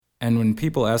And when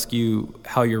people ask you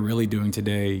how you're really doing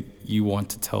today, you want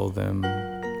to tell them,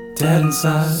 dead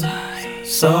inside,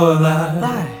 so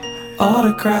alive, all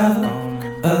the crowd,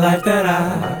 a life that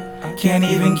I can't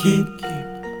even keep.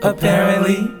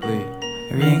 Apparently,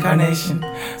 reincarnation,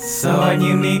 so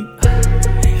unique.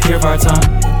 Here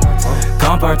part-time,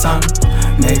 gone part-time.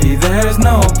 Maybe there's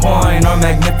no point or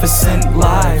magnificent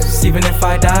lives. Even if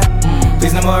I die,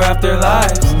 please no more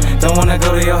afterlives. Don't wanna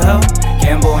go to your hell,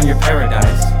 gamble on your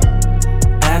paradise.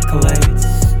 Accolades,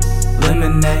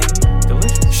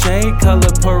 lemonade, shade color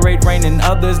parade, raining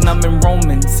others numbing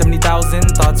Roman. 70,000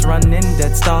 thoughts running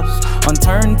dead stops on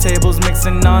turntables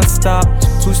mixing non-stop.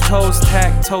 Loose toes,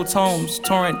 toe tomes,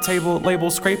 torrent table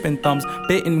labels, scraping thumbs,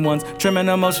 bitten ones, trimming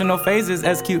emotional phases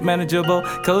as cute, manageable,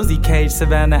 cozy cage,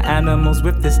 savannah animals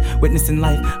with this witnessing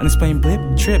life, unexplained blip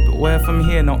trip. Where from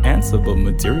here, no answer, but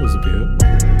materials appear.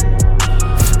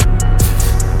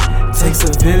 Takes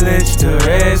a village to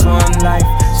raise one life,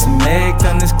 to make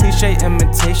done this cliche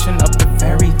imitation of the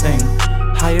very thing.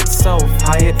 Hired self,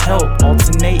 hired help,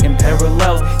 alternate in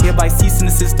parallels. Hereby cease and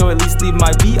desist, or at least leave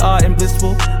my VR in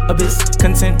blissful abyss.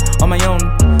 Content on my own,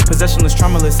 possessionless,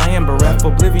 tremorless. I am bereft,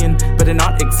 oblivion, but it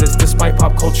not exist despite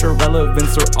pop culture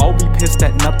relevance. Or I'll be pissed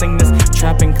at nothingness,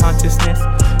 trapping consciousness.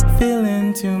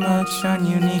 Feeling too much,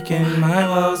 ununique in my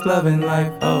woes, loving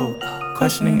life. Oh,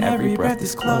 questioning every breath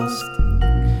is closed.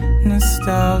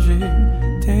 Nostalgic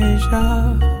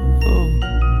deja vu.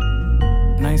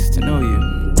 Nice to know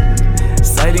you.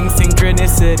 Citing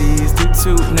synchronicities due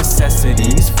to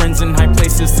necessities. Friends in high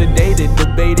places sedated,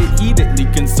 debated heatedly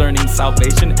concerning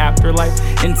salvation, afterlife,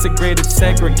 integrated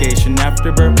segregation,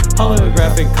 afterbirth,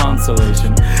 holographic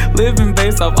consolation. Living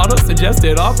based off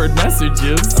auto-suggested offered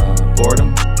messages.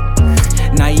 Boredom.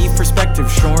 Naive perspective,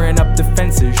 shoring up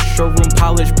defenses. Showroom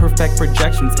polish, perfect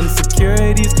projections.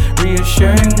 Insecurities,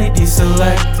 reassuringly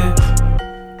deselected.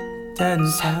 Dead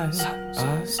inside,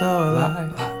 so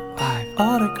alive.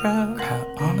 All the crowd,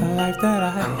 a life that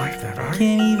I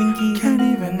can't even keep. Can't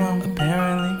even know.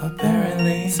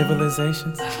 Apparently,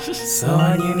 civilizations so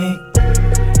unique.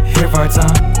 Here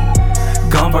part-time,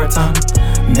 gone part-time.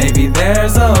 Maybe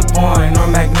there's a point or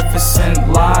magnificent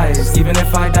lies. Even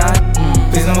if I die,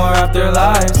 please no more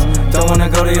afterlives. Don't wanna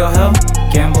go to your hell,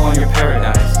 gamble on your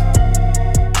paradise.